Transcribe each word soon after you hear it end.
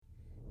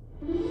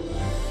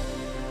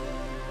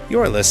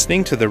You're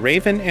listening to The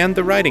Raven and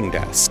the Writing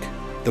Desk,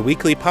 the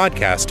weekly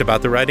podcast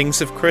about the writings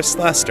of Chris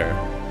Lester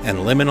and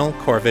Liminal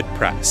Corvid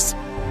Press.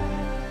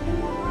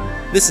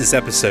 This is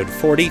episode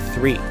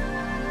 43.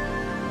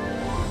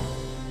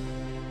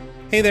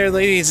 Hey there,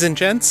 ladies and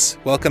gents.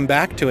 Welcome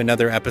back to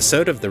another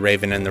episode of The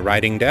Raven and the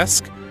Writing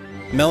Desk.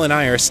 Mel and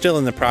I are still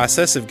in the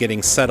process of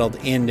getting settled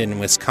in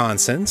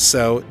Wisconsin,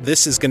 so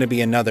this is going to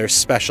be another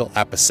special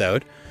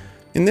episode.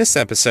 In this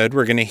episode,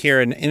 we're going to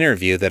hear an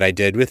interview that I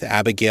did with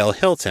Abigail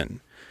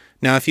Hilton.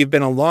 Now, if you've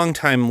been a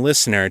long-time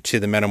listener to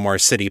the Metamor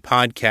City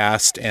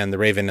podcast and The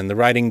Raven and the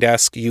Writing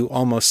Desk, you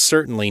almost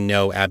certainly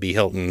know Abby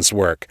Hilton's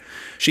work.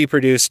 She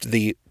produced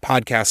the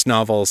podcast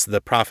novels The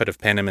Prophet of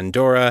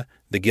Panamandora,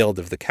 The Guild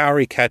of the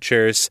Cowrie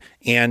Catchers,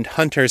 and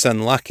Hunter's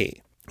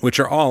Unlucky, which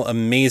are all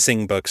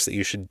amazing books that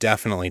you should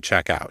definitely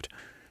check out.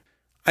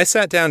 I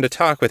sat down to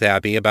talk with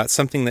Abby about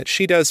something that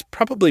she does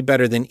probably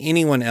better than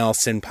anyone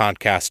else in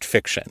podcast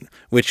fiction,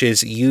 which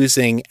is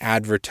using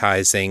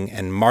advertising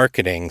and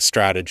marketing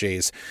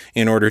strategies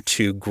in order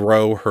to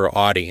grow her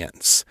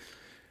audience.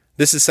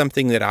 This is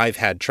something that I've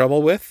had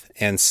trouble with,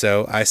 and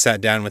so I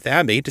sat down with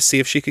Abby to see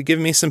if she could give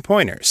me some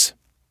pointers.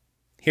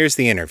 Here's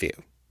the interview.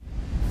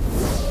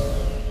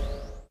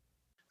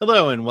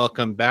 Hello and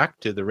welcome back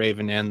to The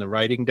Raven and the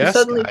Writing Desk.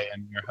 I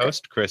am your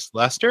host, Chris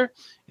Lester,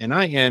 and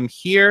I am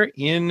here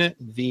in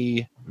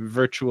the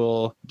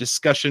virtual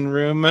discussion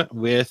room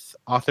with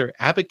author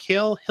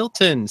Abigail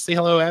Hilton. Say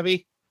hello,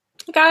 Abby.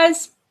 Hey,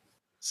 guys.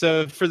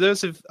 So for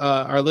those of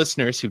our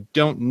listeners who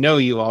don't know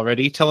you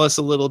already, tell us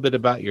a little bit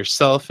about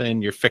yourself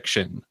and your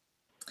fiction.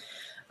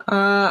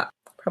 Probably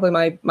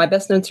my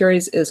best known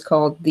series is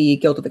called The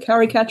Guild of the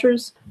Cowrie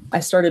Catchers.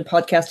 I started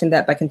podcasting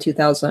that back in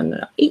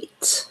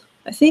 2008.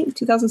 I think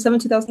 2007,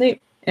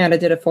 2008. And I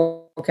did a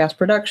full cast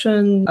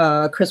production.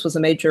 Chris was a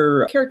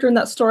major character in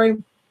that story.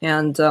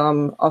 And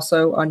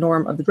also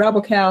Norm of the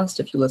Drabblecast.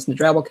 If you listen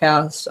to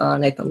Drabblecast,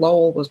 Nathan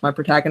Lowell was my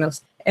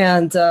protagonist.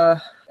 And I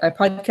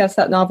podcast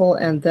that novel.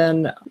 And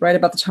then right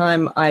about the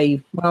time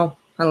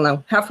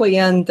halfway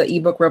in, the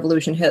ebook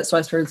revolution hit. So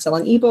I started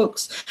selling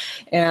ebooks.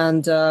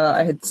 And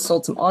I had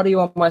sold some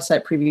audio on my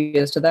site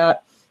previous to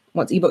that.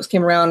 Once ebooks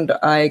came around,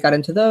 I got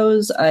into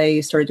those.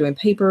 I started doing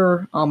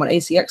paper. When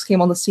ACX came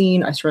on the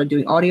scene, I started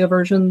doing audio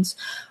versions.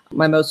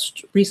 My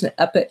most recent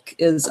epic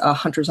is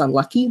Hunter's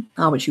Unlucky,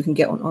 which you can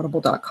get on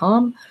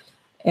audible.com,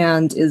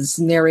 and is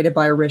narrated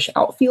by Rish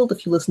Outfield,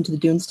 if you listen to the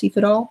Dune Steve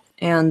at all.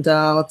 And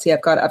let's see,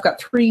 I've got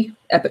 3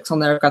 epics on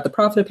there. I've got The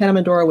Prophet of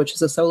Panamandora, which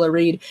is a solo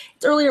read.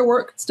 It's earlier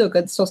work. It's still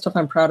good. Still stuff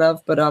I'm proud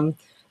of, but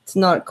it's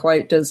not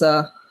quite as...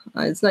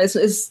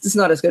 It's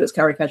not as good as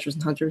Cowrie Catchers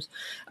and Hunters.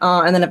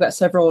 And then I've got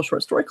several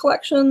short story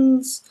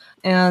collections.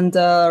 And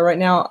right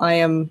now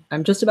I'm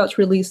just about to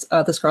release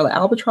The Scarlet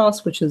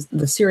Albatross, which is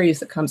the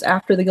series that comes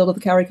after The Guild of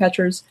the Cowrie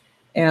Catchers.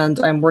 And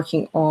I'm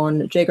working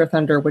on Jaeger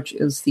Thunder, which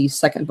is the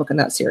second book in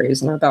that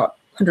series. And I'm about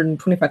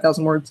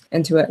 125,000 words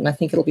into it. And I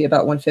think it'll be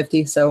about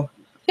 150. So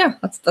yeah,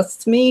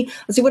 that's me.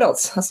 Let's see, what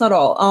else? That's not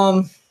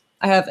all.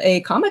 I have a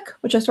comic,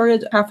 which I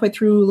started halfway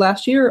through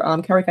last year.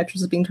 Cowrie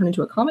Catchers is being turned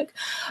into a comic.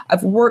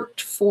 I've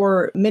worked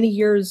for many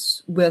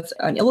years with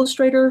an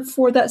illustrator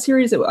for that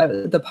series.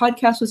 The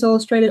podcast was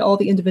illustrated. All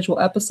the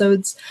individual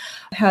episodes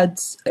had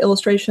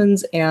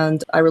illustrations,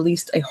 and I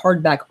released a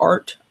hardback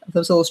art of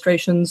those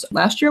illustrations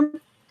last year.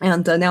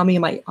 And now me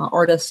and my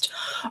artist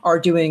are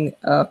doing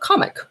a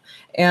comic.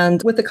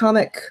 And with the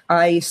comic,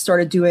 I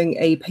started doing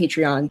a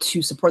Patreon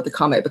to support the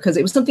comic because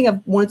it was something I've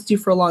wanted to do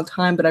for a long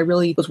time, but I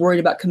really was worried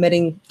about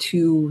committing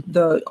to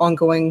the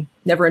ongoing,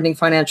 never-ending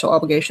financial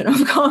obligation of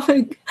a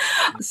comic.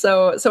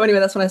 So anyway,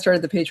 that's when I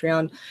started the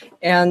Patreon,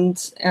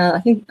 and I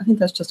think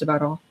that's just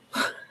about all.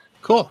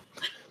 Cool.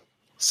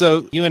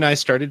 So you and I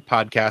started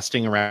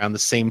podcasting around the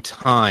same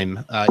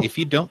time. If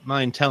you don't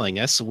mind telling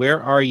us,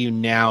 where are you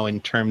now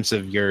in terms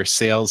of your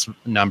sales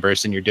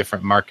numbers in your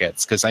different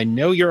markets? Because I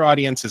know your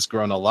audience has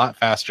grown a lot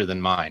faster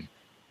than mine.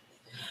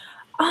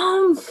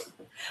 I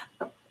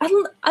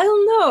don't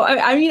know.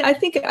 I mean, I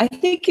think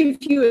of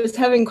you as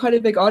having quite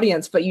a big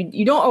audience, but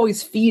you don't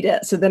always feed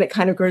it, so then it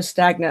kind of grows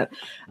stagnant.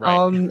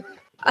 Right.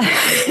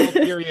 A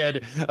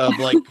period of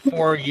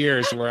 4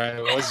 years where I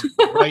was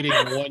writing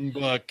one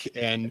book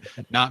and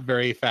not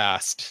very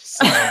fast.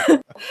 So.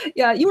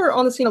 Yeah, you were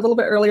on the scene a little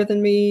bit earlier than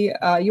me.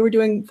 You were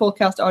doing full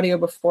cast audio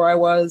before I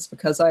was,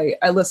 because I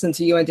listened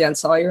to you and Dan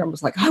Sawyer and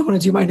was like, I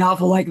want to do my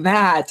novel like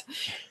that.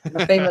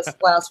 The famous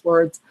last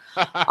words.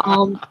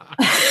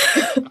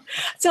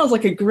 Sounds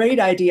like a great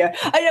idea.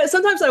 I know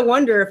sometimes I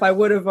wonder if I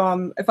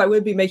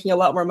would be making a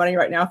lot more money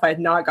right now if I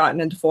had not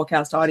gotten into full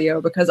cast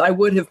audio, because I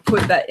would have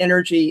put that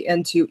energy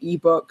into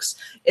ebooks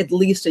at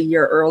least a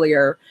year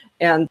earlier.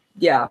 And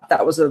yeah,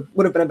 that would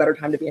have been a better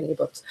time to be in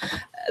ebooks.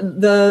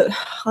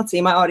 Let's see,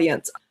 my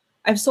audience.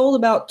 I've sold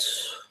about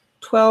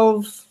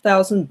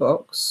 12,000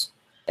 books,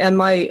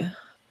 and I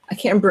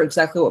can't remember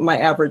exactly what my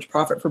average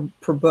profit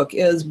per book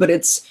is, but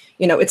it's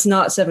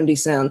not 70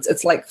 cents.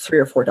 It's like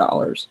 $3 or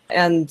 $4.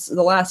 And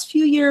the last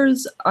few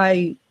years,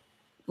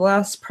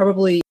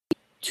 probably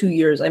 2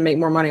 years, I make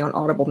more money on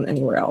Audible than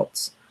anywhere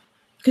else.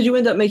 because you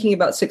end up making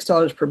about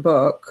 $6 per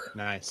book.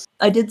 Nice.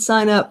 I did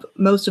sign up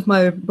most of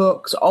my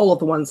books, all of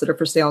the ones that are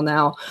for sale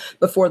now,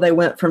 before they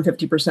went from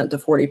 50% to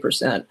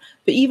 40%.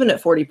 But even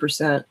at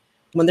 40%,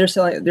 when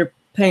they're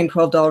paying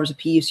 $12 a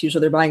piece.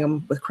 Usually they're buying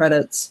them with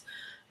credits.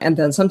 And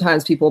then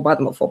sometimes people buy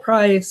them at full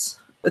price.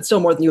 It's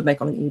still more than you would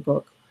make on an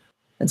ebook.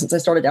 And since I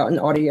started out in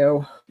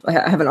audio, I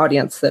have an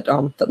audience that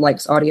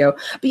likes audio.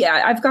 But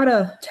yeah, I've got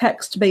a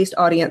text-based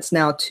audience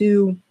now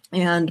too.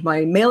 And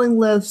my mailing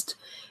list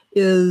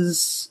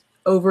is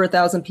over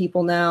 1,000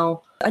 people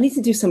now. I need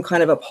to do some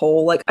kind of a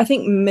poll. Like, I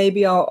think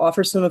maybe I'll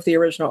offer some of the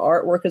original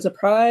artwork as a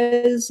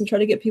prize and try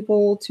to get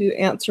people to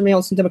answer me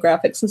on some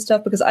demographics and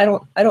stuff, because I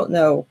don't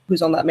know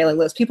who's on that mailing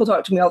list. People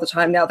talk to me all the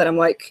time now that I'm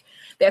like,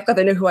 they act like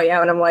they know who I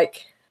am, and I'm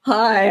like,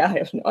 hi, I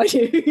have no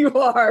idea who you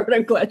are, but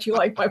I'm glad you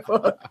like my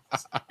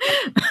books.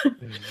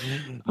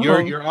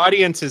 Your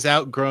audience has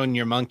outgrown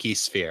your monkey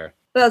sphere.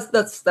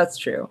 That's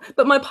true.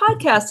 But my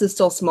podcast is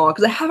still small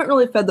because I haven't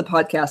really fed the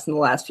podcast in the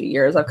last few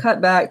years. I've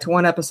cut back to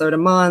one episode a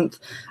month.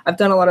 I've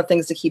done a lot of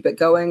things to keep it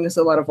going because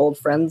a lot of old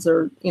friends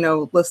are,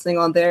 listening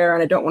on there,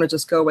 and I don't want to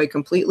just go away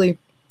completely.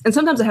 And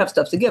sometimes I have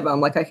stuff to give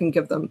them, like I can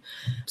give them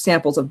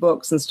samples of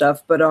books and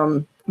stuff. But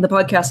the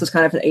podcast is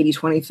kind of an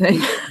 80-20 thing.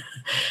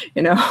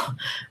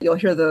 You'll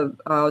hear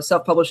the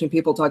self-publishing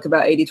people talk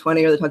about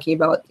 80-20, or they're talking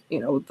about,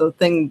 the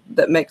thing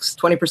that makes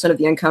 20% of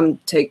the income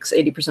takes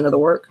 80% of the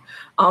work.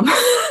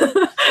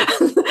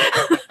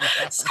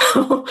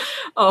 So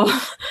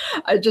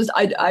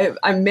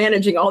I'm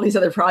managing all these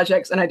other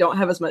projects, and I don't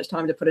have as much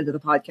time to put into the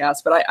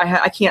podcast, but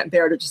I can't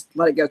bear to just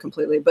let it go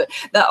completely. But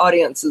that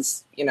audience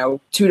is,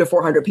 200 to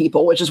 400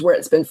 people, which is where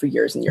it's been for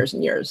years and years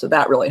and years. So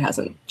that really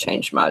hasn't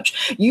changed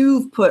much.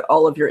 You've put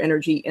all of your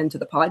energy into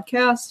the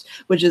podcast,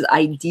 which is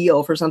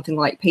ideal for something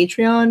like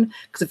Patreon,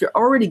 because if you're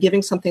already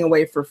giving something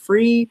away for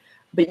free,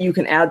 but you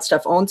can add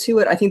stuff onto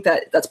it, I think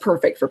that's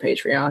perfect for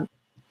Patreon.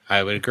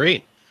 I would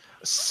agree.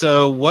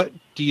 So what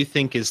do you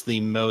think is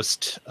the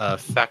most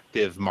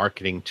effective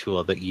marketing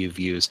tool that you've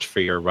used for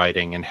your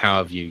writing, and how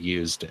have you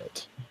used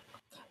it?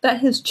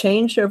 That has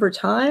changed over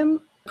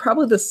time.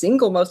 Probably the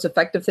single most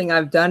effective thing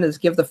I've done is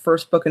give the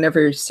first book in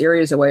every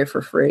series away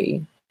for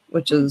free,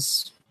 which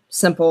is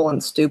simple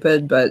and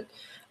stupid. But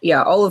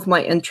yeah, all of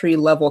my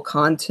entry-level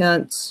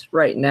content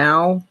right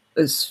now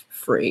is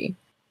free.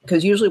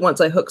 Because usually once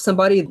I hook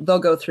somebody, they'll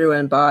go through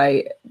and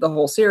buy the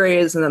whole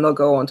series, and then they'll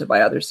go on to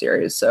buy other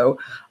series. So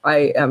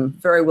I am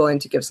very willing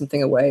to give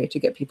something away to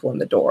get people in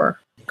the door.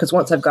 Because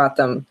once I've got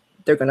them,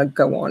 they're going to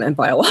go on and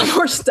buy a lot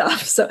more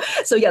stuff. So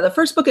yeah, the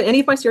first book in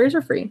any of my series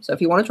are free. So if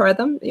you want to try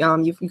them,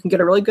 you can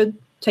get a really good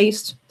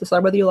taste,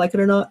 decide whether you like it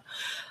or not.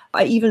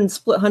 I even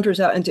split Hunters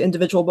out into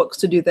individual books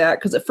to do that,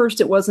 because at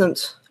first it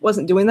wasn't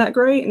doing that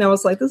great. And I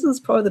was like, this is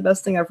probably the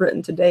best thing I've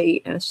written to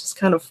date. And it's just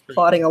kind of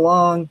plodding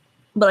along.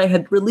 But I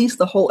had released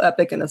the whole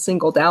epic in a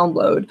single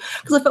download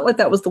because I felt like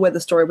that was the way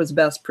the story was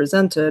best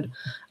presented.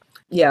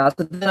 Yeah,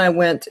 so then I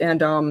went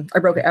and I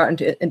broke it out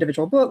into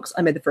individual books.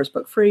 I made the first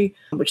book free,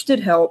 which did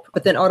help.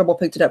 But then Audible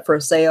picked it up for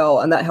a sale,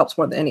 and that helps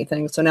more than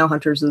anything. So now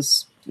Hunters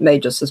is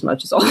made just as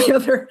much as all the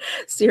other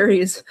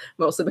series,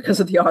 mostly because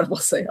of the Audible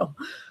sale.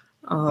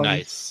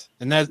 Nice.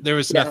 And there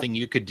was nothing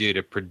you could do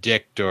to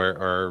predict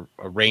or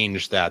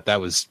arrange that. That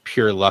was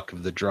pure luck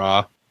of the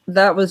draw.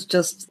 That was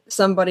just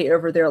somebody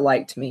over there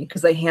liked me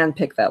because they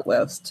handpicked that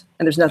list.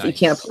 And there's nothing,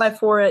 nice. You can't apply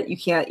for it. You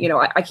can't,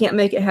 I can't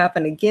make it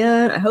happen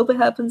again. I hope it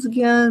happens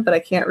again, but I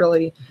can't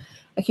really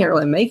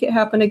make it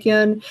happen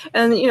again.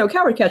 And,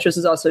 Coward Catchers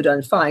has also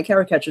done fine.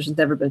 Coward Catchers has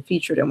never been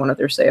featured in one of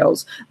their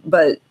sales,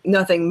 but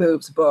nothing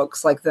moves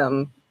books like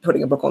them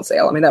putting a book on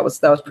sale. I mean, that was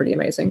pretty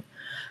amazing.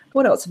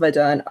 What else have I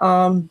done?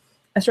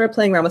 I started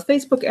playing around with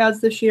Facebook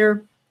ads this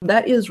year.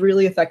 That is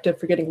really effective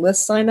for getting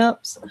list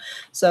signups.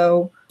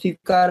 So if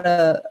you've got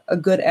a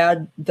good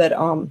ad that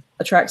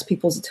attracts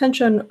people's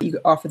attention, you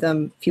offer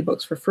them a few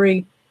books for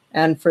free.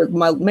 And for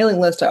my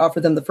mailing list, I offer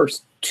them the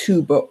first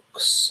 2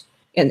 books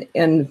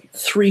in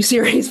 3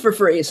 series for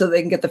free. So they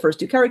can get the first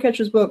 2 Coward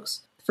Catchers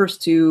books, the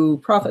first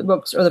 2 Prophet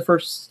books, or the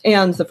first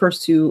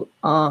 2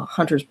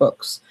 Hunters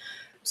books.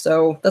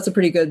 So that's a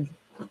pretty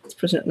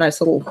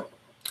nice little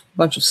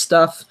bunch of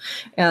stuff.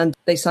 And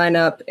they sign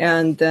up,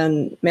 and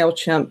then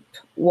MailChimp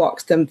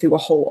walks them through a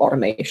whole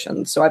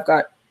automation. So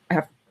I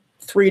have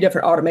 3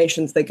 different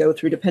automations they go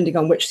through depending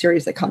on which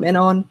series they come in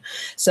on.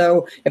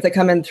 So if they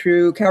come in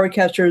through Coward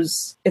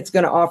Catchers, it's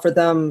going to offer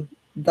them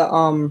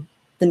the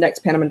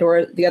next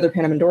Panamandora, the other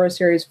Panamandora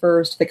series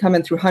first. If they come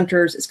in through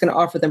Hunters, it's going to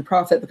offer them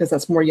Prophet because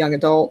that's more young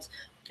adult.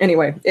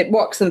 Anyway, it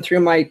walks them through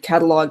my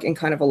catalog in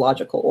kind of a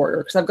logical order,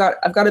 because I've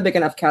got a big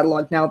enough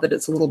catalog now that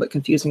it's a little bit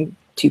confusing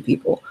to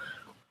people.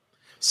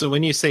 So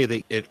when you say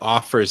that it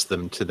offers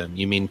them to them,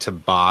 you mean to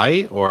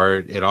buy,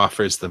 or it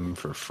offers them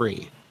for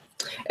free?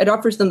 It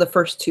offers them the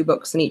first 2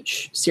 books in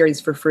each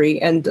series for free.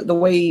 And the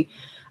way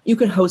you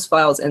can host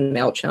files in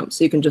MailChimp,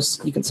 so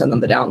you can send them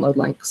the download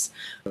links.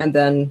 And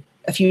then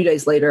a few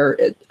days later,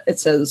 it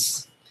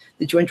says,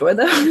 did you enjoy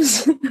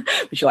those?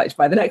 Would you like to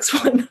buy the next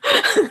one?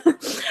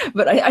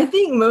 But I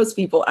think most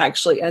people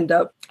actually end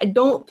up, I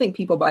don't think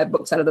people buy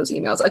books out of those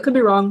emails. I could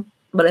be wrong.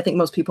 But I think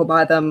most people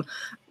buy them,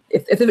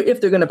 if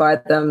they're going to buy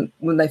them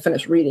when they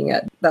finish reading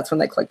it, that's when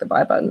they click the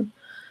buy button.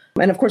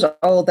 And of course,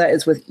 all of that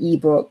is with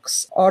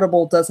ebooks.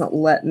 Audible doesn't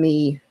let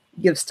me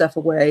give stuff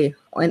away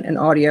in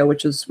audio,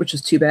 which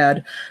is too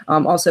bad.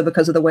 Also,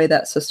 because of the way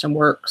that system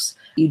works,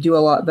 you do a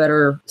lot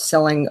better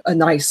selling a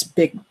nice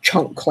big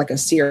chunk like a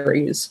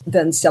series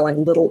than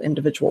selling little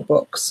individual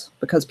books,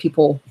 because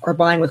people are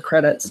buying with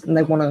credits and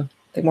they want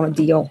a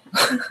deal.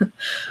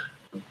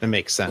 That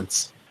makes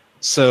sense.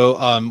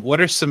 So what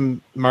are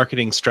some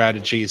marketing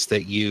strategies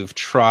that you've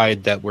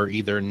tried that were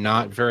either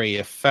not very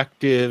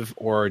effective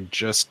or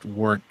just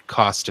weren't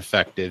cost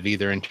effective,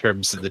 either in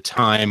terms of the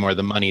time or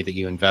the money that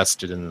you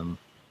invested in them?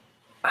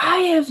 I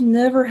have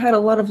never had a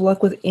lot of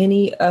luck with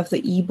any of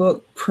the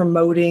ebook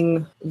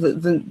promoting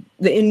the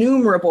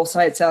innumerable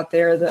sites out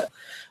there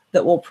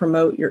that will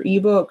promote your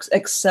ebooks,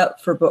 except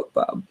for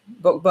BookBub.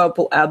 BookBub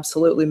will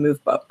absolutely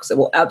move books. It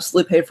will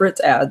absolutely pay for its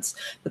ads,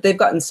 but they've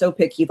gotten so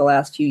picky the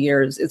last few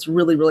years. It's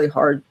really, really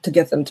hard to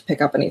get them to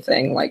pick up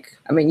anything. Like,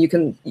 I mean, you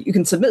can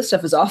submit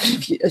stuff as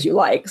often as you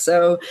like.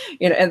 So,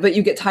 but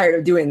you get tired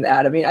of doing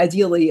that. I mean,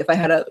 ideally, if I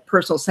had a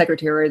personal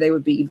secretary, they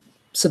would be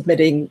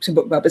submitting to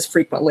BookBub as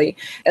frequently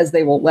as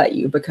they will let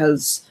you,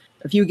 because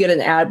if you get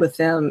an ad with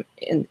them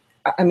in,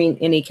 I mean,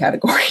 any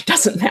category, it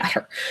doesn't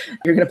matter.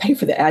 You're going to pay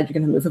for the ad. You're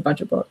going to move a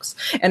bunch of books.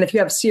 And if you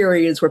have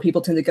series where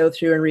people tend to go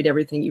through and read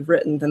everything you've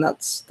written, then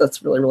that's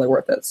really, really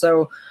worth it.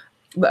 So,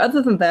 but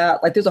other than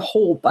that, like, there's a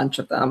whole bunch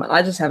of them, and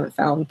I just haven't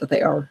found that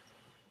they are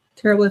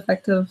terribly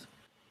effective.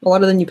 A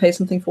lot of them you pay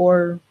something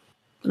for,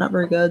 not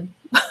very good.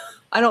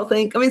 I don't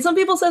think. I mean, some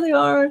people say they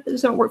are. They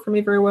just don't work for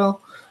me very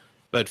well.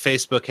 But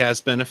Facebook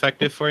has been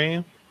effective for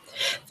you?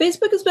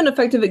 Facebook has been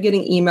effective at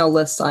getting email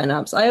list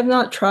signups. I have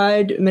not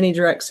tried many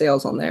direct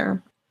sales on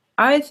there.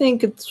 I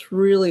think it's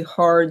really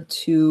hard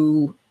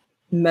to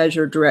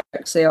measure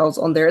direct sales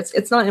on there.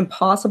 It's not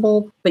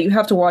impossible, but you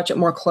have to watch it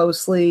more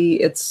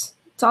closely. It's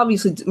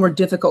obviously more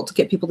difficult to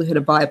get people to hit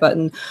a buy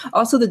button.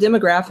 Also, the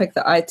demographic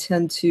that I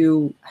tend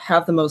to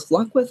have the most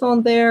luck with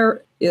on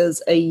there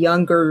is a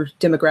younger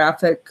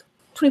demographic,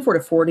 24 to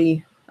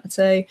 40. I'd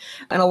say.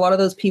 And a lot of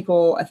those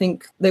people, I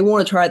think they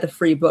want to try the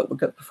free book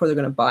before they're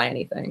going to buy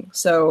anything.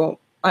 So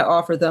I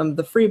offer them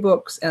the free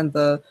books and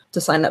to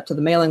sign up to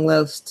the mailing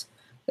list.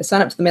 They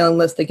sign up to the mailing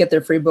list, they get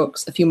their free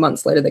books. A few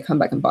months later, they come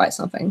back and buy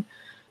something.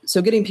 So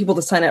getting people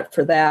to sign up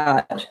for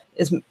that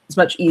is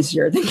much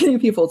easier than getting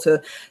people to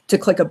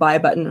click a buy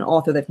button on an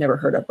author they've never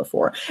heard of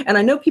before. And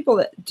I know people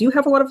that do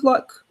have a lot of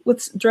luck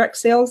with direct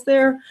sales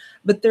there,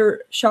 but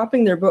they're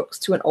shopping their books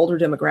to an older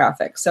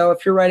demographic. So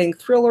if you're writing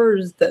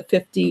thrillers that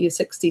 50,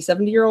 60,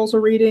 70-year-olds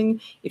are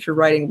reading, if you're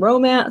writing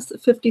romance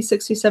that 50,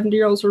 60,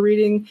 70-year-olds are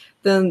reading,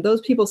 then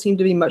those people seem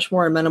to be much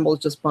more amenable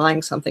to just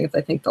buying something if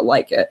they think they'll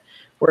like it.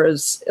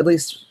 Whereas, at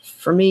least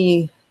for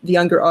me, the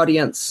younger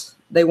audience,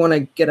 they want to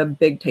get a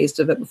big taste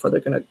of it before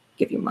they're going to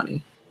give you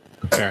money.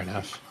 Fair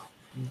enough.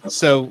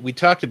 So we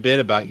talked a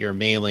bit about your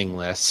mailing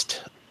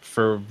list.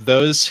 For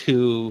those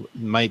who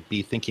might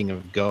be thinking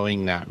of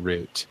going that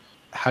route,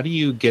 how do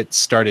you get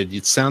started?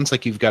 It sounds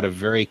like you've got a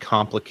very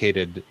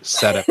complicated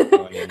setup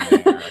going in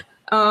there.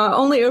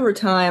 Only over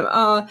time.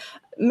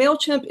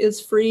 MailChimp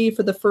is free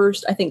for the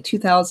first, I think,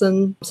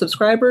 2,000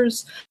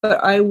 subscribers,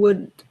 but I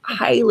would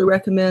highly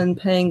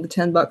recommend paying the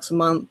 $10 a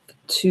month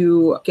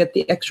to get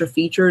the extra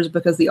features,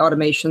 because the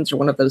automations are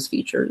one of those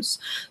features.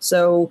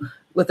 So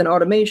with an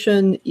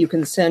automation, you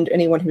can send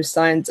anyone who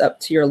signs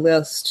up to your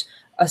list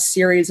a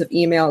series of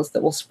emails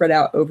that will spread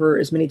out over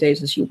as many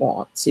days as you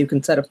want. So you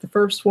can set up the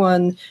first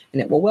one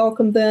and it will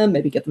welcome them,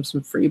 maybe get them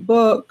some free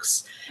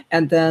books.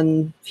 And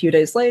then a few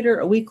days later,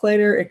 a week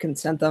later, it can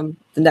send them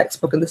the next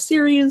book in the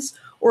series,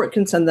 or it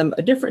can send them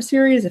a different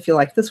series. If you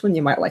like this one,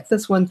 you might like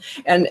this one.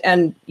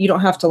 And you don't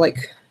have to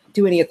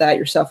do any of that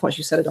yourself once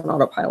you set it on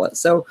autopilot.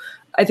 So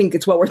I think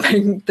it's well worth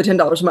paying the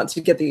 $10 a month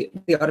to get the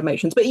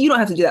automations, but you don't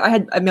have to do that. I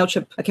had a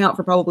MailChimp account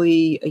for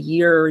probably a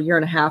year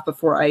and a half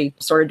before I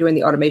started doing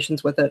the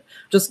automations with it.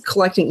 Just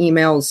collecting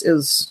emails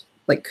is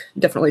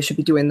definitely should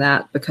be doing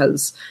that,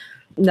 because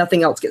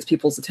nothing else gets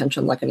people's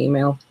attention like an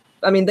email.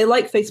 I mean, they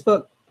like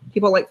Facebook.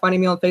 People like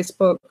finding me on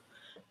Facebook,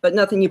 but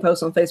nothing you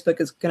post on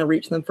Facebook is going to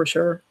reach them for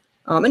sure.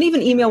 And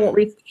even email won't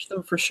reach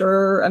them for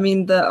sure. I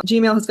mean, the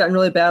Gmail has gotten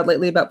really bad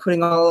lately about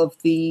putting all of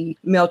the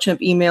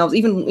MailChimp emails,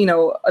 even,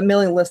 a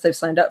mailing list they've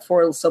signed up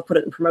for, they'll still put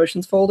it in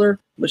promotions folder,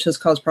 which has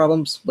caused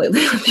problems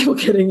lately with people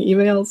getting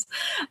emails.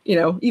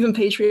 Even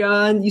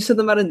Patreon, you send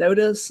them out a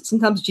notice.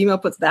 Sometimes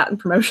Gmail puts that in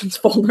promotions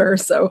folder.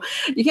 So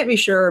you can't be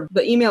sure.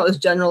 But email is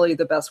generally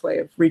the best way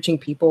of reaching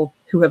people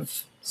who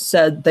have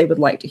said they would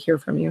like to hear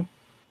from you.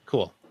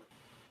 Cool.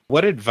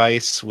 What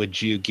advice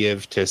would you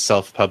give to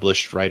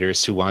self-published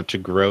writers who want to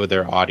grow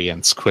their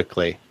audience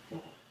quickly?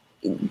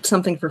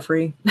 Something for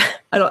free.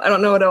 I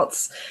don't know what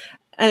else.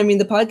 I mean,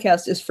 the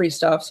podcast is free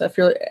stuff. So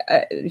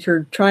if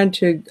you're trying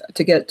to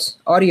get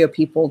audio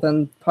people,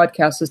 then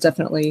podcast is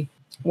definitely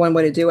one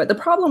way to do it. The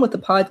problem with the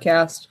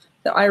podcast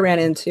that I ran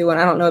into,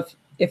 and I don't know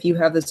if you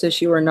have this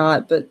issue or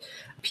not, but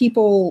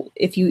people,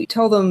 if you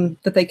tell them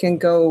that they can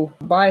go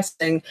buy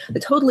something, they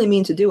totally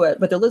mean to do it,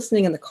 but they're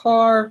listening in the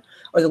car,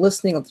 or they're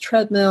listening on the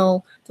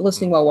treadmill, they're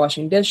listening while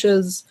washing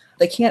dishes.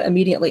 They can't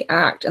immediately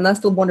act. And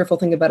that's the wonderful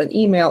thing about an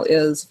email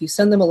is if you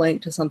send them a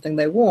link to something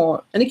they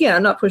want, and again,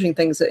 I'm not pushing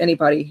things at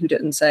anybody who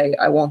didn't say,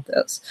 I want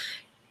this.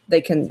 They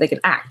can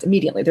act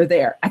immediately. They're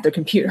there at their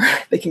computer.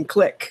 They can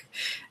click.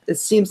 It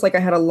seems like I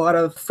had a lot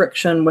of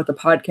friction with the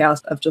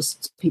podcast of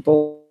just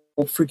people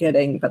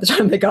forgetting by the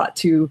time they got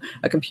to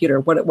a computer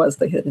what it was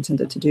they had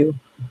intended to do.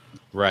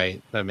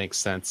 Right. That makes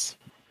sense.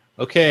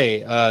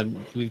 Okay.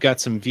 We've got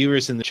some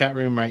viewers in the chat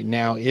room right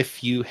now.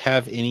 If you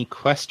have any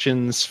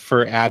questions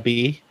for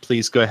Abby,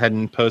 please go ahead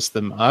and post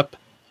them up.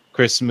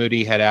 Chris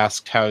Moody had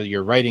asked how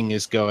your writing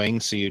is going.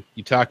 So you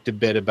talked a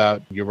bit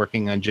about you're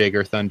working on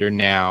Jaeger Thunder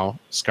now.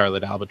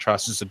 Scarlet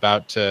Albatross is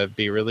about to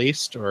be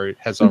released, or it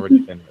has already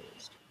been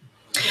released?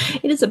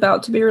 It is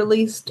about to be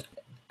released.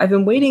 I've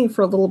been waiting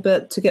for a little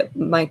bit to get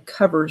my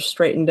covers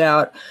straightened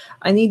out.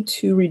 I need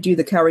to redo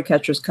the Cowrie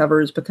Catchers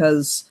covers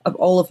because of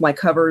all of my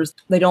covers.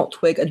 They don't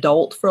twig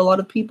adult for a lot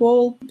of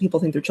people. People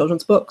think they're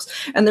children's books.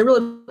 And they're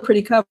really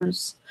pretty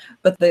covers,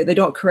 but they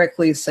don't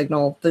correctly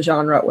signal the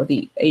genre or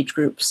the age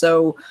group.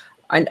 So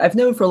I've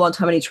known for a long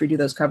time I need to redo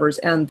those covers.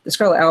 And the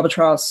Scarlet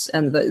Albatross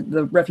and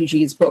the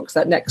Refugees books,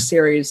 that next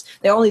series,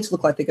 they all need to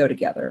look like they go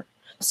together.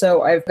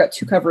 So I've got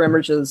 2 cover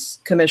images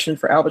commissioned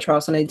for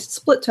Albatross, and I need to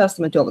split test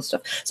them and do all this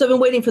stuff. So I've been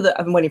waiting for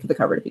the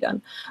cover to be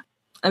done.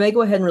 I may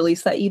go ahead and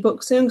release that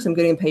ebook soon because I'm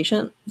getting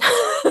impatient.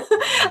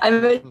 I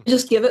may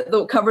just give it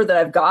the cover that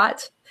I've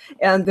got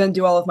and then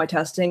do all of my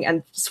testing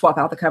and swap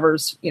out the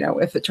covers,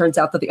 if it turns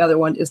out that the other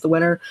one is the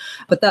winner.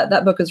 But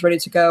that book is ready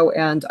to go,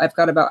 and I've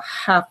got about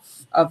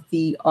half of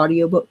the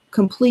audiobook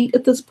complete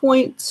at this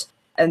point.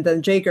 And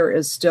then Jaeger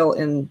is still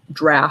in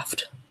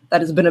draft. That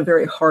has been a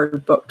very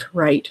hard book to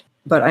write.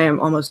 But I am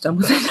almost done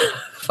with it,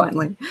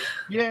 finally.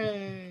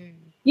 Yay!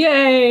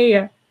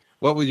 Yay!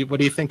 What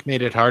do you think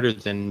made it harder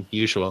than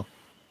usual?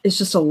 It's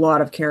just a lot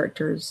of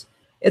characters.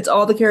 It's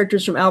all the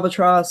characters from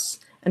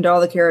Albatross and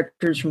all the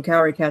characters from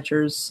Cowrie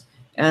Catchers.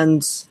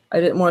 And I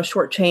didn't want to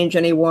shortchange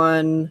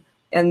anyone.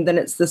 And then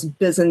it's this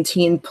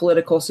Byzantine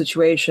political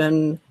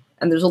situation.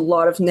 And there's a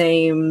lot of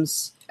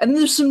names. And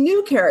there's some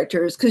new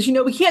characters, because,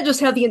 we can't just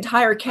have the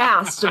entire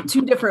cast of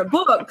 2 different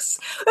books.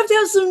 We have to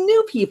have some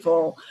new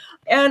people.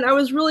 And I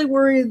was really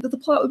worried that the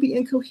plot would be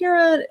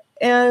incoherent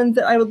and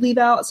that I would leave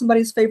out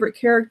somebody's favorite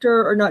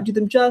character or not do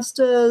them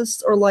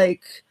justice or,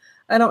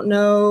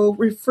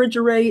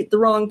 refrigerate the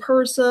wrong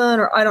person,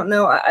 or I don't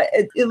know.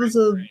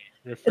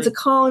 It's a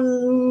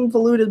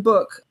convoluted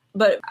book,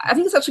 but I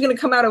think it's actually going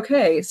to come out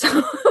okay.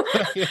 So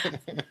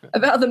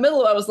about the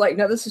middle, I was like,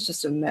 no, this is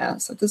just a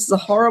mess. This is a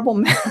horrible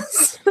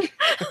mess.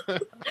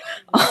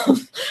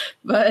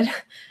 But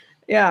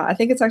yeah, I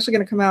think it's actually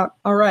going to come out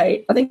all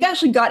right. I think I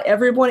actually got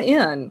everyone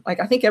in.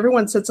 I think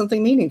everyone said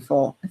something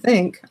meaningful. I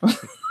think.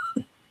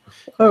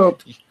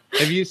 Hope.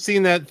 Have you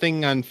seen that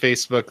thing on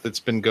Facebook that's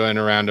been going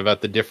around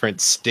about the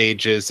different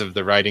stages of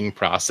the writing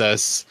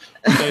process?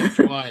 Stage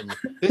 1,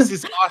 this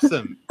is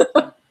awesome.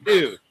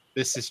 2,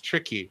 this is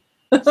tricky.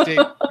 Stage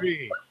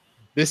 3,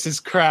 this is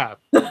crap.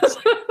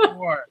 Stage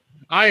 4,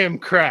 I am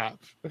crap.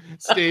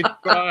 Stage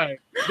 5,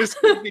 this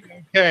could be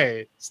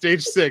okay.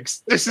 Stage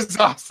 6, this is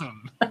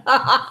awesome.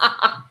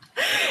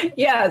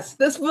 Yes,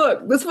 this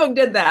book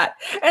did that.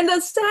 And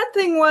the sad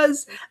thing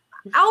was,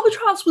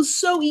 Albatross was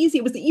so easy.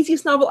 It was the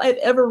easiest novel I've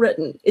ever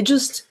written. It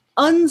just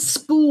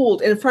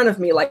unspooled in front of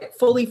me,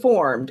 fully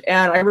formed.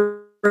 And I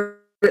wrote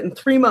it in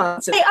 3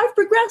 months. Hey, I've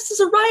progressed as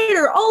a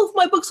writer. All of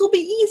my books will be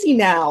easy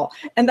now.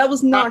 And that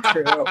was not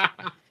true.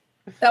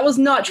 That was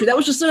not true. That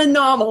was just an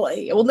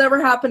anomaly. It will never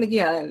happen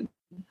again.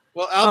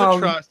 Well,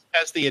 Albatross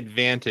has the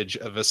advantage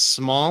of a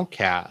small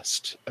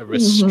cast, a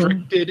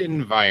restricted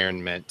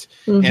environment,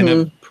 and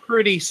a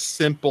pretty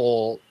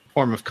simple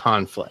form of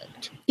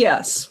conflict.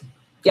 Yes,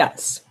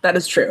 that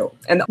is true.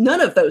 And none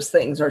of those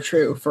things are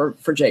true for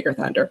Jaeger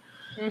Thunder.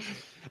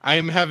 I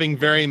am having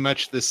very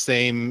much the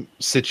same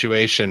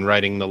situation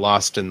writing The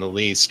Lost and the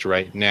Least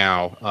right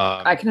now.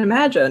 I can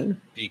imagine.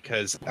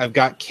 Because I've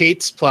got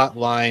Kate's plot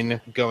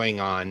line going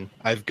on.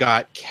 I've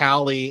got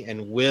Callie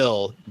and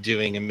Will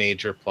doing a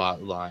major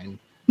plot line.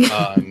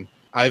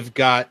 I've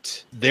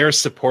got their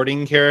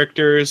supporting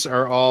characters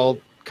are all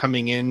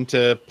coming in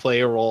to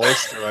play roles.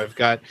 So I've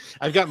got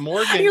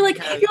Morgan. You're like,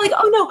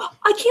 oh no,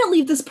 I can't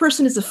leave this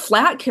person as a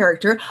flat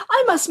character.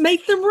 I must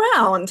make them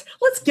round.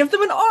 Let's give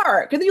them an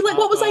arc. And then you're like,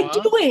 what was I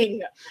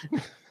doing?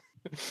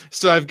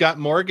 So I've got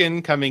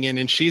Morgan coming in,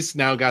 and she's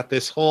now got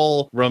this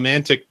whole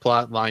romantic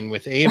plot line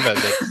with Ava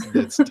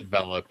that's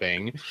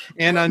developing.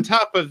 And on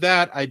top of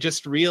that, I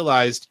just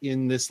realized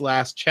in this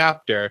last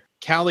chapter,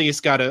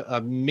 Callie's got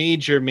a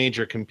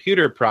major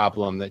computer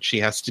problem that she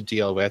has to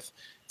deal with.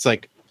 It's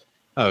like,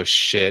 oh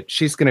shit,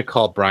 she's going to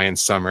call Brian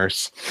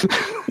Summers.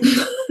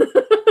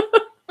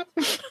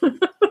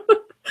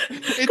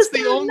 It's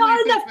the only not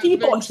thing enough that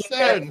people makes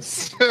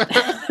sense.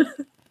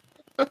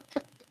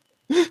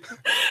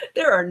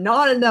 There are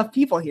not enough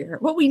people here.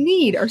 What we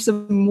need are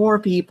some more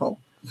people.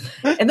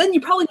 And then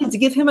you probably need to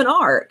give him an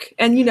arc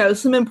and,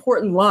 some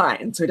important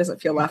lines so he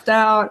doesn't feel left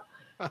out.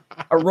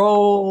 A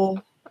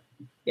role.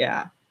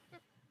 Yeah.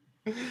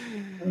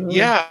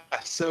 Yeah.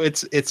 So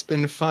it's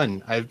been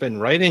fun. I've been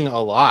writing a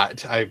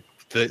lot.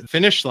 The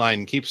finish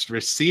line keeps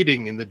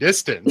receding in the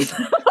distance.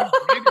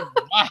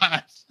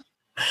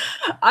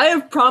 I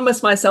have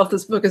promised myself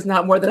this book is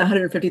not more than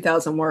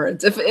 150,000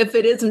 words. If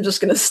it is, I'm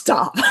just going to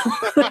stop.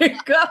 There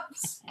it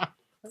goes.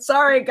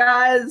 Sorry,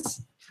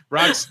 guys.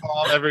 Rocks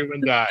fall,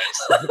 everyone dies.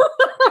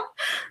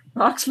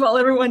 Rocks fall,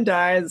 everyone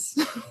dies.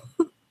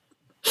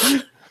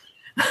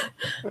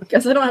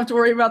 Guess I don't have to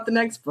worry about the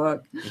next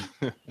book.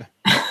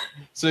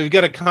 So we've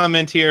got a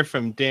comment here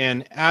from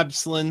Dan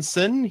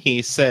Abslinson.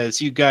 He says,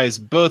 you guys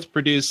both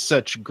produce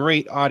such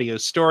great audio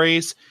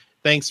stories.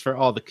 Thanks for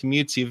all the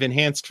commutes you've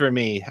enhanced for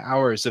me.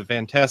 Hours of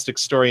fantastic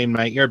story in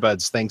my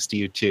earbuds. Thanks to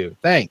you too.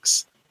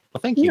 Thanks.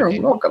 Well, thank you.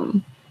 You're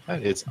welcome.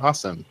 That is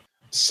awesome.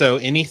 So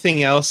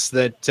anything else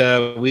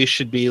that we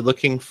should be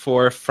looking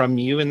for from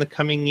you in the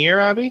coming year,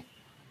 Abby?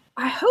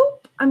 I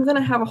hope I'm going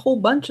to have a whole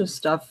bunch of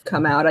stuff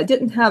come out. I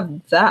didn't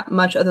have that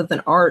much other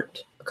than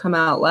art come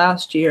out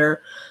last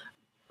year.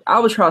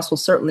 Albatross will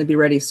certainly be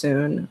ready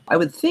soon. I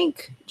would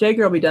think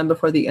Jaeger will be done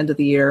before the end of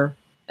the year.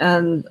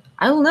 And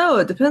I don't know.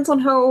 It depends on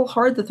how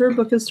hard the third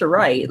book is to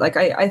write. Like,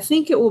 I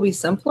think it will be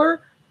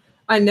simpler.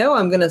 I know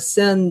I'm going to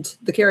send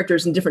the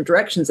characters in different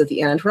directions at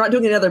the end. We're not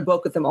doing another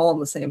book with them all in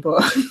the same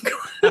book.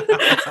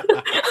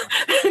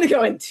 They're going to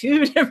go in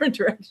two different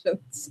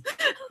directions.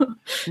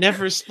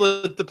 Never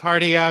split the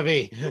party,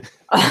 Abby.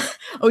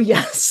 Oh,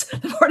 yes.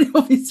 The party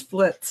will be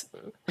split.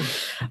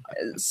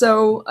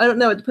 So, I don't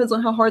know. It depends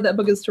on how hard that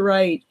book is to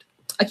write.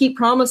 I keep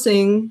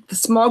promising the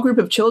small group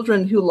of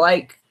children who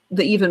like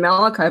the Eve and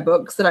Malachi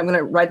books that I'm going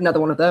to write another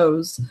one of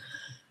those.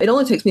 It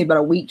only takes me about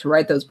a week to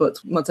write those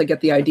books once I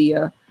get the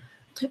idea.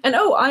 And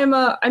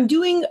I'm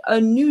doing a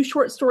new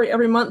short story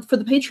every month for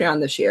the Patreon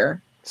this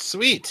year.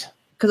 Sweet.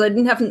 Because I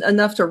didn't have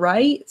enough to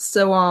write,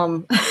 so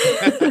I'm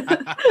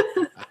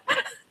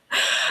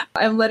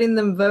letting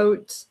them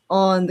vote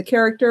on the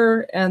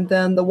character, and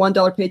then the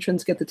 $1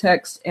 patrons get the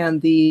text,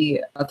 and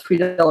the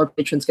 $3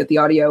 patrons get the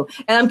audio.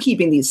 And I'm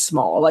keeping these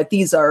small. Like,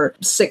 these are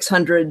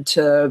 600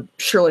 to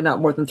surely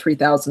not more than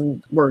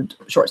 3,000 word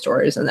short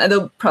stories, and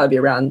they'll probably be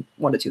around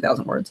 1,000 to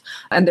 2,000 words.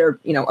 And they're,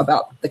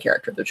 about the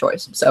character of their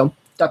choice. So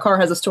Dakar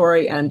has a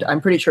story, and I'm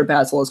pretty sure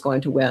Basil is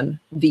going to win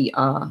the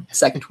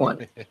second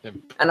one.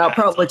 And I'll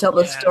probably tell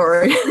the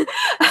story.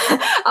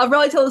 I'll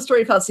probably tell the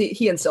story of how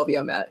he and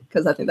Silvio met,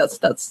 because I think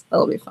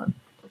that'll be fun.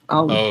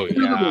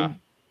 Yeah.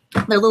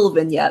 They're little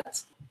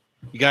vignettes.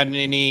 You got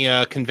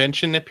any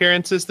convention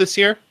appearances this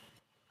year?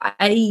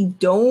 I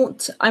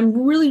don't.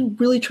 I'm really,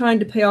 really trying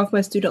to pay off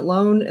my student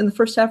loan in the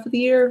first half of the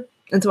year.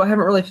 And so I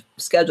haven't really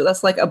scheduled.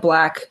 That's like a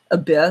black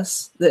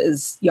abyss that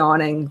is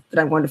yawning that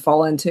I'm going to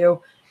fall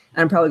into.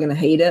 I'm probably going to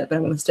hate it, but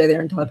I'm going to stay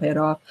there until I pay it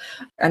off.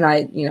 And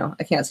I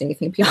can't see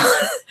anything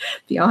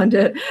beyond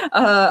it.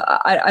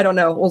 I don't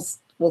know.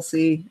 We'll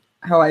see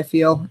how I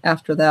feel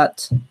after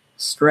that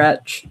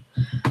stretch.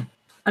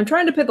 I'm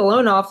trying to pay the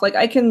loan off. Like,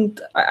 I can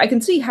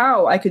see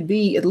how I could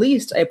be at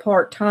least a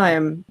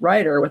part-time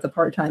writer with a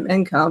part-time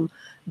income,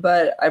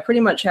 but I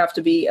pretty much have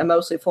to be a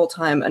mostly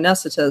full-time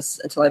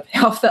anesthetist until I pay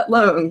off that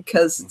loan,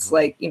 because it's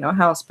like,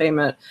 house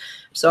payment.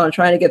 So I'm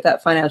trying to get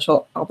that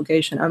financial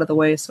obligation out of the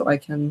way so I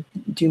can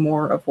do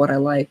more of what I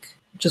like.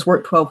 Just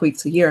work 12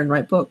 weeks a year and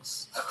write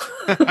books.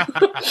 And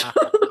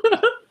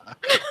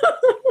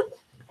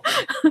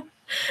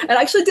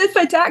I actually did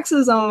pay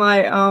taxes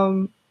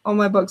on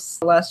my books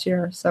last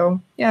year.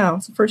 So yeah,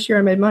 it's the first year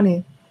I made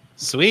money.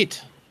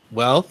 Sweet.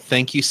 Well,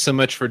 thank you so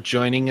much for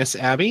joining us,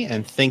 Abby.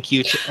 And thank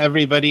you to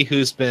everybody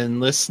who's been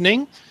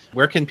listening.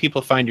 Where can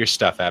people find your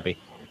stuff, Abby?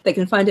 They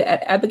can find it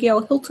at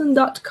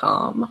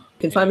abigailhilton.com. You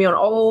can find me on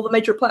all the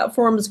major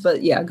platforms,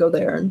 but yeah, go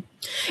there. And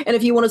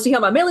if you want to see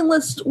how my mailing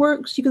list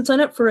works, you can sign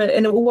up for it,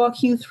 and it will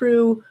walk you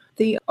through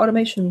the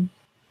automation.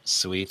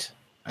 Sweet.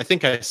 I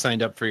think I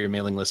signed up for your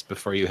mailing list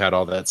before you had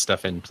all that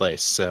stuff in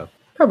place, so.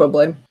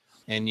 Probably.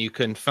 And you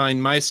can find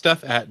my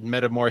stuff at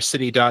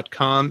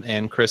metamorcity.com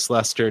and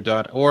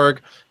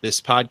chrislester.org.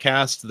 This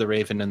podcast, The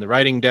Raven and the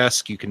Writing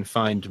Desk, you can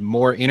find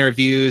more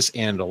interviews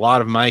and a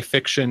lot of my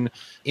fiction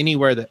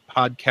anywhere that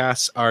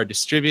podcasts are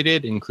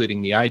distributed,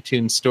 including the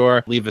iTunes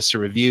store. Leave us a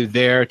review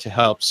there to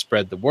help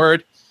spread the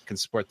word. You can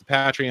support the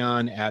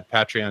Patreon at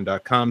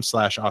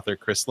patreon.com/author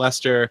Chris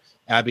Lester.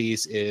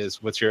 Abby's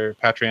is, what's your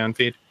Patreon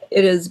feed?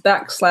 It is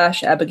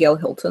 /Abigail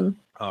Hilton.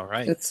 All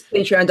right. It's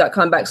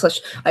patreon.com/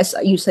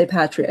 you say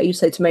patria, you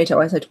say tomato,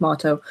 I say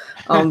tomato.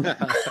 Okay.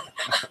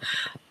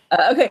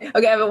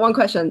 I have one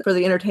question for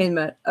the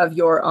entertainment of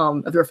your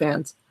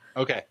fans.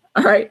 Okay.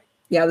 All right.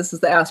 Yeah, this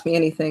is the Ask Me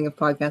Anything of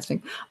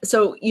podcasting.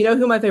 So, you know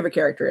who my favorite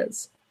character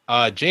is?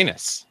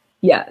 Janus.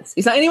 Yes.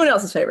 He's not anyone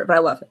else's favorite, but I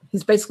love him.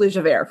 He's basically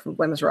Javert from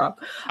Les Miserables.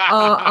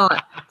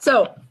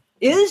 So,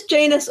 is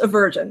Janus a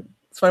virgin?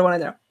 That's what I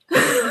want to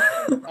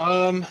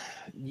know.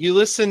 You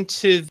listened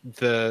to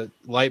the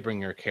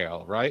Lightbringer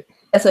Carol, right?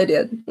 Yes, I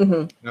did.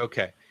 Mm-hmm.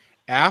 Okay.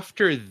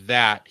 After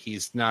that,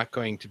 he's not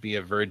going to be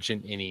a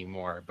virgin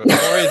anymore.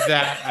 Before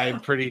that, I'm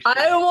pretty sure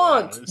I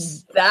want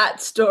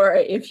that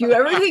story. If you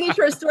ever take me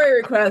for a story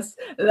request,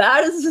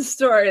 that is the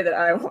story that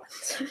I want.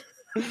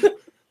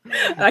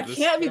 I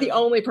can't be the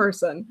only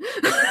person.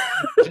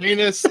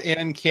 Janus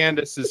and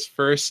Candace's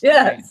first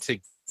yes.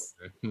 date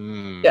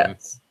together.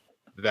 Yes.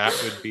 That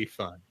would be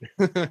fun.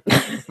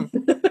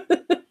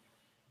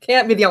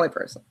 Can't be the only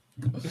person.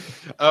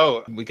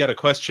 Oh, we got a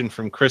question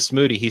from Chris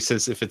Moody. He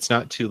says, if it's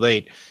not too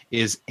late,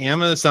 is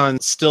Amazon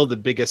still the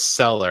biggest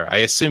seller? I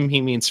assume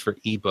he means for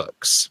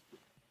ebooks.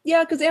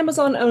 Yeah, because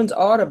Amazon owns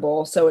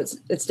Audible, so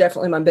it's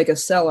definitely my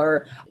biggest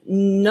seller.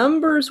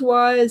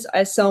 Numbers-wise,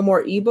 I sell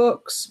more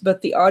ebooks,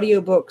 but the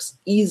audiobooks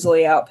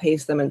easily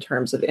outpace them in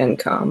terms of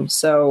income.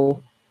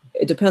 So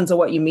it depends on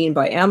what you mean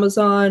by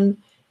Amazon.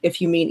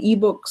 If you mean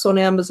ebooks on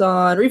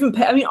Amazon, or even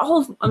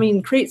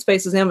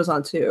CreateSpace is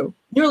Amazon too.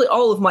 Nearly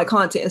all of my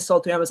content is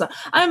sold through Amazon.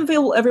 I'm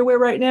available everywhere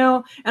right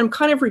now, and I'm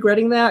kind of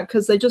regretting that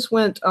because they just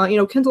went,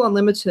 Kindle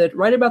Unlimited,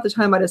 right about the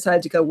time I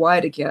decided to go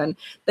wide again,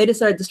 they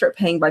decided to start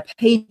paying by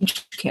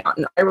page count,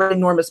 and I write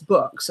enormous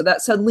books. So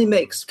that suddenly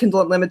makes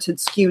Kindle Unlimited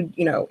skewed,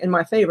 in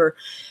my favor.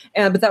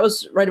 But that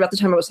was right about the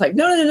time I was like,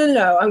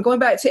 no, I'm going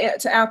back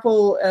to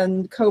Apple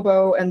and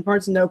Kobo and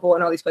Barnes & Noble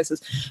and all these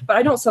places. But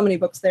I don't sell many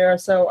books there,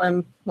 so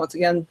I'm, once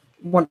again,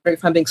 wondering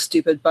if I'm being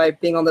stupid by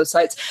being on those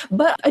sites.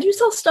 But I do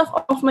sell stuff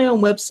off my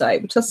own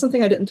website, which that's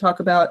something I didn't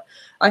talk about.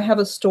 I have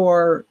a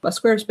store, a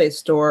Squarespace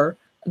store,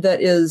 that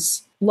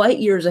is light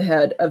years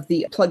ahead of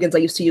the plugins I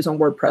used to use on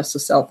WordPress to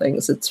sell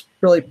things. It's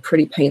really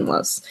pretty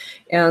painless.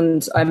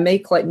 And I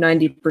make like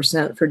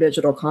 90% for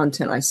digital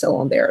content I sell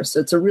on there. So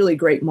it's a really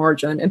great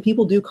margin. And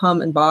people do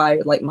come and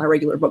buy like my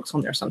regular books on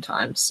there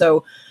sometimes.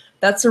 So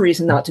that's a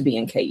reason not to be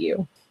in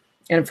KU.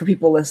 And for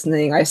people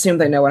listening, I assume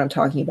they know what I'm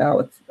talking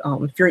about.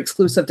 If you're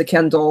exclusive to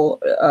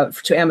Kindle,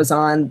 to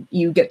Amazon,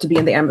 you get to be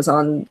in the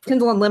Amazon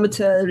Kindle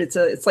Unlimited.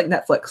 It's like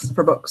Netflix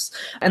for books,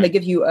 and they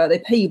give you they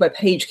pay you by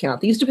page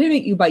count. They used to pay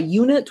you by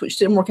unit, which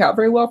didn't work out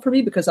very well for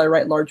me because I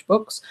write large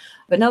books.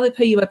 But now they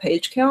pay you by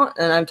page count,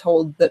 and I'm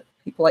told that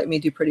people like me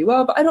do pretty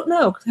well. But I don't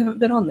know because I haven't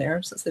been on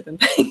there since they've been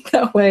paying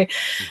that way.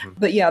 Mm-hmm.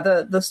 But yeah,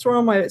 the store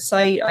on my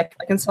site, I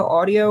can sell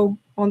audio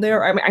on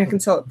there. I mean, I can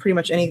sell pretty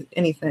much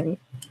anything.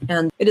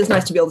 And it is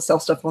nice to be able to sell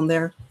stuff on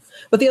there.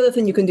 But the other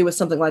thing you can do with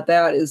something like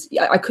that is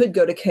I could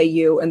go to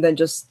KU and then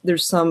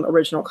there's some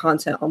original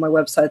content on my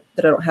website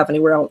that I don't have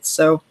anywhere else.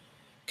 So you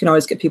can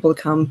always get people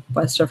to come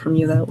buy stuff from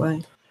you that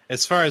way.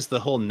 As far as the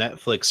whole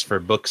Netflix for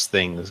books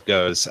thing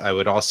goes, I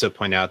would also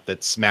point out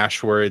that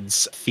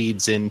Smashwords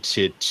feeds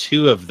into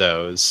two of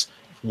those.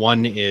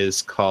 One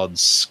is called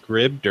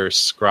Scribd or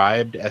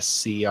Scribed,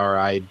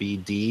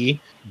 Scribd.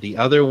 The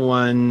other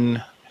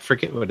one, I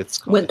forget what it's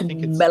called.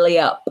 Went belly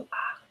up.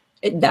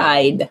 It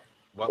died.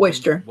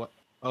 Oyster.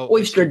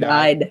 Oyster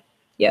died.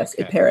 Yes,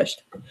 okay. It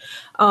perished.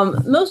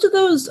 Most of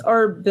those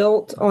are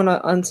built on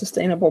an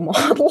unsustainable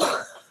model.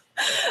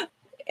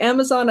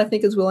 Amazon, I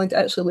think, is willing to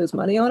actually lose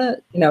money on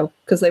it,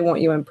 because they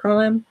want you in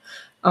Prime.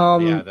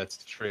 Yeah,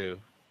 that's true.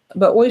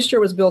 But Oyster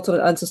was built on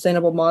an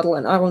unsustainable model,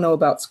 and I don't know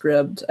about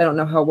Scribd. I don't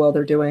know how well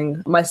they're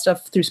doing. My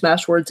stuff through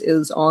Smashwords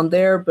is on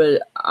there,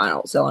 but I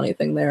don't sell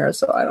anything there,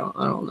 so I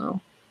don't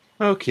know.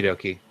 Okie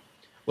dokie.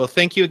 Well,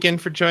 thank you again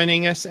for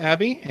joining us,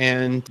 Abby,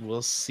 and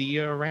we'll see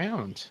you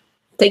around.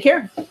 Take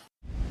care.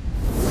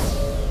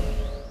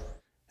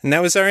 And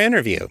that was our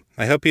interview.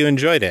 I hope you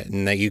enjoyed it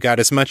and that you got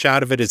as much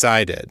out of it as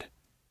I did.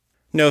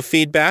 No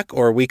feedback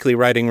or weekly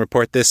writing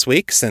report this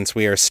week since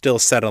we are still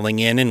settling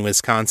in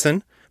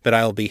Wisconsin, but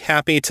I'll be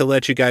happy to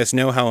let you guys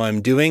know how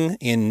I'm doing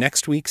in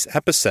next week's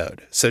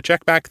episode. So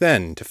check back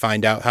then to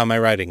find out how my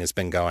writing has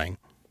been going.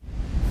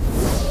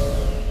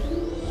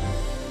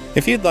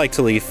 If you'd like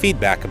to leave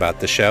feedback about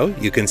the show,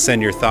 you can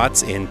send your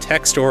thoughts in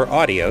text or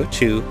audio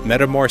to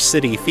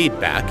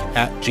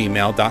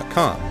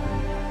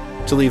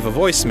metamorcityfeedback@gmail.com. To leave a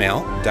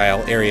voicemail,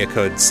 dial area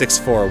code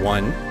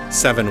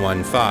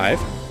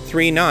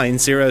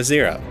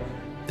 641-715-3900,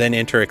 then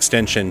enter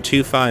extension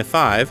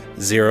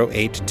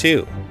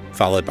 255082,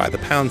 followed by the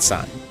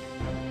 #.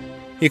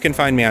 You can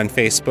find me on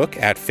Facebook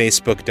at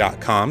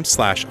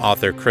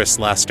facebook.com/author Chris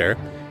Lester,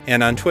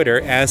 and on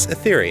Twitter as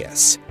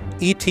Etherius.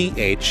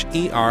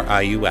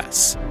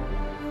 ETHERIUS.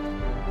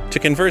 To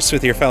converse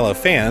with your fellow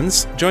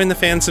fans, join the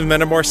Fans of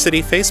Metamor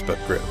City Facebook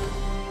group.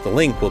 The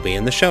link will be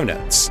in the show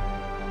notes.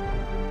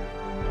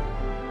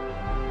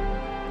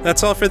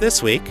 That's all for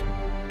this week.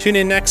 Tune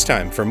in next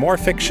time for more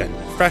fiction,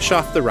 fresh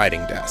off the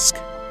writing desk.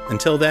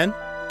 Until then,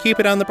 keep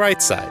it on the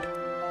bright side.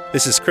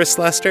 This is Chris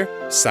Lester,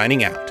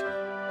 signing out.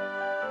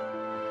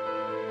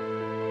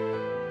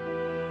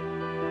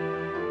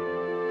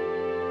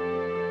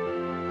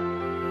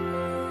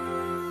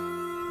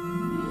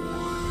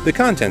 The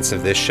contents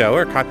of this show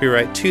are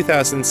copyright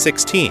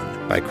 2016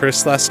 by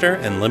Chris Lester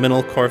and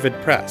Liminal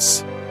Corvid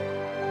Press.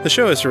 The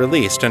show is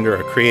released under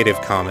a Creative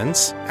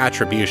Commons,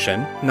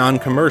 Attribution,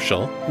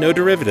 Non-Commercial, No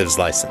Derivatives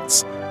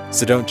license,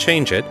 so don't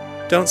change it,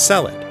 don't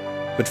sell it,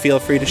 but feel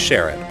free to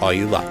share it all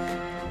you like.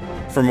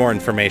 For more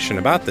information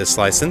about this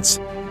license,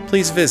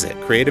 please visit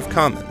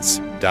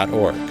creativecommons.org.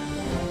 www.ccc.org.